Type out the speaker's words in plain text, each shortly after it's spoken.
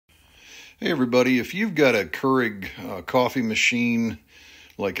Hey everybody, if you've got a Keurig coffee machine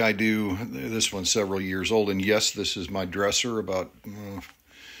like I do, this one's several years old, and yes, this is my dresser. About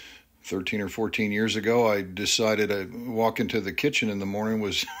 13 or 14 years ago, I decided to walk into the kitchen in the morning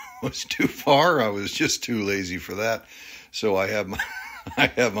was too far. I was just too lazy for that, so I have I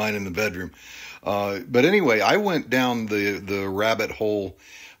have mine in the bedroom. But anyway, I went down the rabbit hole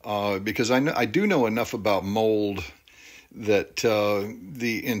because I do know enough about mold that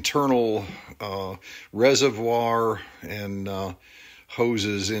the internal reservoir and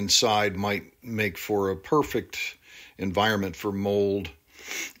hoses inside might make for a perfect environment for mold.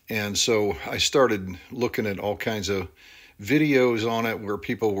 And so I started looking at all kinds of videos on it where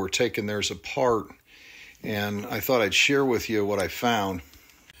people were taking theirs apart, and I thought I'd share with you what I found.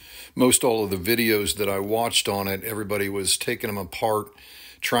 Most all of the videos that I watched on it, everybody was taking them apart,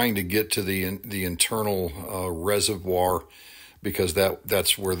 trying to get to the internal reservoir, because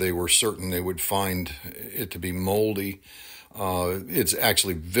that's where they were certain they would find it to be moldy. It's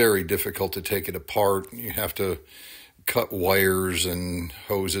actually very difficult to take it apart. You have to cut wires and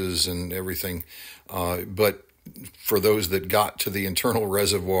hoses and everything. But for those that got to the internal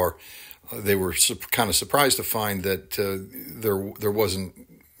reservoir, they were kind of surprised to find that there wasn't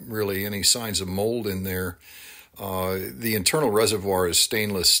really any signs of mold in there. The internal reservoir is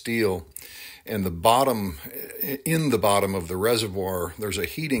stainless steel, and in the bottom of the reservoir, there's a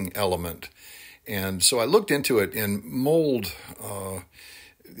heating element. And so I looked into it, and mold,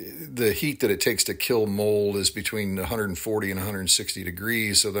 the heat that it takes to kill mold is between 140 and 160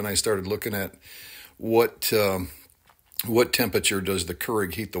 degrees. So then I started looking at what temperature does the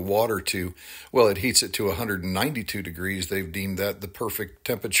Keurig heat the water to? Well, it heats it to 192 degrees. They've deemed that the perfect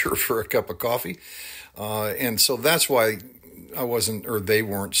temperature for a cup of coffee. And so that's why they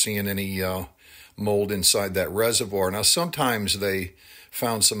weren't seeing any mold inside that reservoir. Now, sometimes they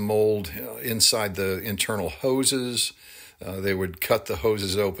found some mold inside the internal hoses. They would cut the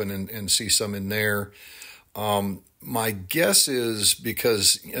hoses open and see some in there. My guess is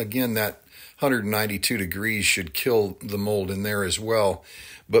because, again, that 192 degrees should kill the mold in there as well.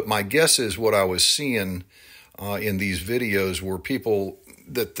 But my guess is what I was seeing in these videos were people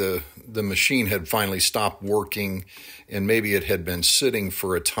that the machine had finally stopped working, and maybe it had been sitting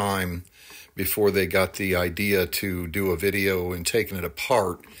for a time before they got the idea to do a video and taking it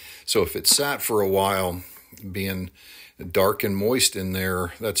apart. So if it sat for a while, being dark and moist in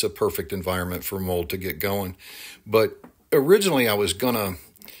there, that's a perfect environment for mold to get going. But originally I was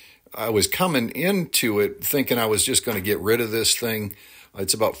coming into it thinking I was just going to get rid of this thing.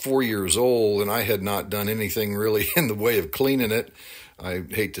 It's about 4 years old, and I had not done anything really in the way of cleaning it. I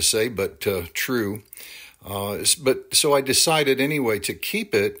hate to say, but true. So I decided anyway to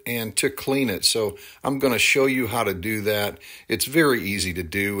keep it and to clean it. So I'm going to show you how to do that. It's very easy to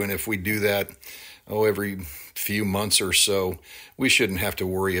do, and if we do that, every few months or so, we shouldn't have to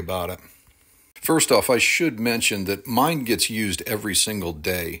worry about it. First off, I should mention that mine gets used every single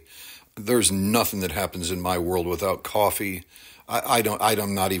day. There's nothing that happens in my world without coffee.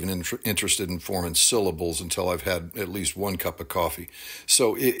 I'm not even interested in forming syllables until I've had at least one cup of coffee.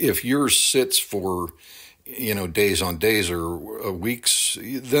 So if yours sits for, days on days or weeks,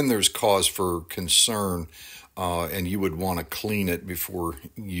 then there's cause for concern, and you would want to clean it before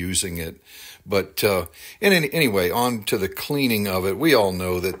using it. But anyway, on to the cleaning of it. We all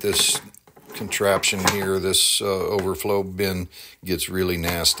know that this contraption here, this overflow bin, gets really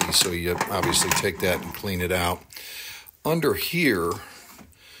nasty, so you obviously take that and clean it out. Under here,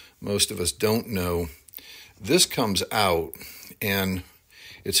 most of us don't know, this comes out and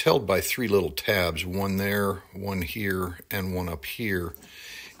it's held by 3 little tabs, one there, one here, and one up here.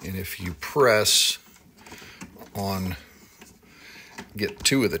 And if you press on, get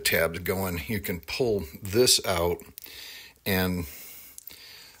 2 of the tabs going, you can pull this out. And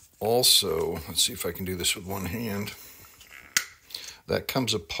also, let's see if I can do this with one hand. That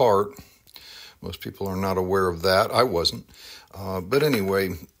comes apart. Most people are not aware of that. I wasn't. But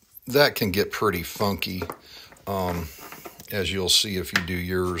anyway, that can get pretty funky, as you'll see if you do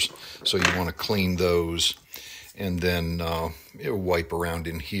yours. So you want to clean those, and then wipe around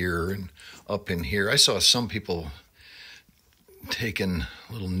in here and up in here. I saw some people taking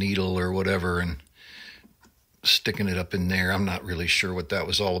a little needle or whatever and sticking it up in there. I'm not really sure what that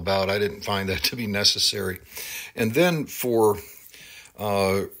was all about. I didn't find that to be necessary. And then for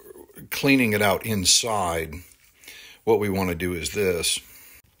cleaning it out inside, what we want to do is this.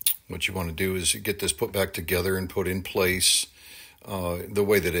 What you want to do is get this put back together and put in place the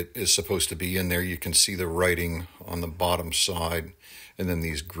way that it is supposed to be in there. You can see the writing on the bottom side, and then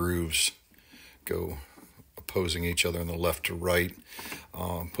these grooves go opposing each other on the left to right.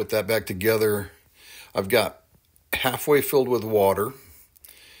 Put that back together. I've got halfway filled with water.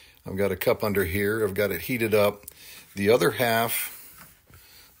 I've got a cup under here. I've got it heated up. The other half,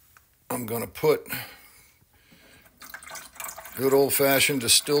 I'm going to put good old-fashioned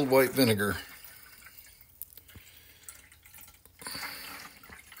distilled white vinegar.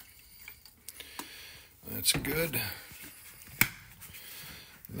 That's good.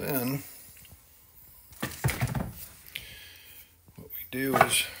 Then what we do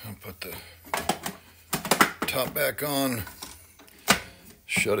is I'll put the top back on,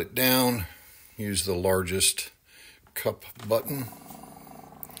 shut it down, use the largest cup button,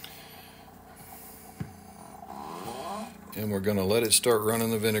 and we're going to let it start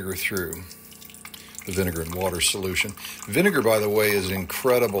running the vinegar through. The vinegar and water solution. Vinegar, by the way, is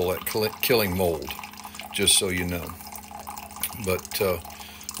incredible at killing mold, just so you know. But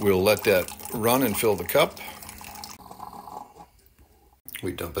we'll let that run and fill the cup.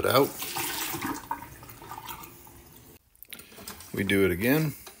 We dump it out. We do it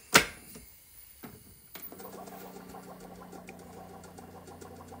again.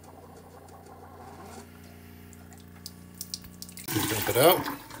 We dump it out.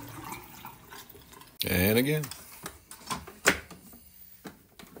 And again.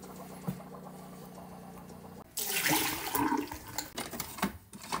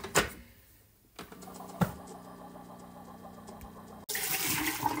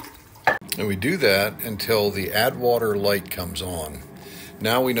 And we do that until the add water light comes on.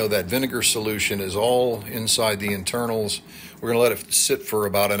 Now we know that vinegar solution is all inside the internals. We're going to let it sit for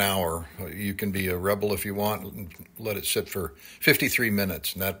about an hour. You can be a rebel if you want and let it sit for 53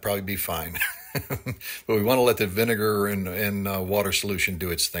 minutes, and that'd probably be fine. But we want to let the vinegar and water solution do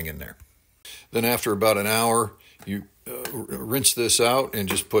its thing in there. Then after about an hour, you rinse this out and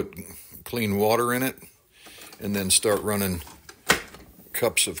just put clean water in it, and then start running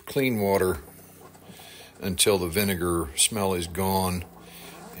cups of clean water until the vinegar smell is gone,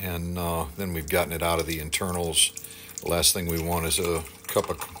 and then we've gotten it out of the internals. The last thing we want is a cup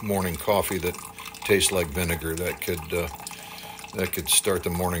of morning coffee that tastes like vinegar. That could start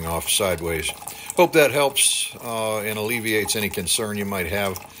the morning off sideways. Hope that helps and alleviates any concern you might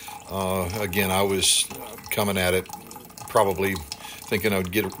have. Again, I was coming at it probably thinking I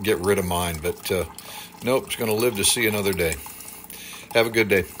would get rid of mine, but nope, it's going to live to see another day. Have a good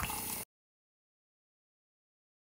day.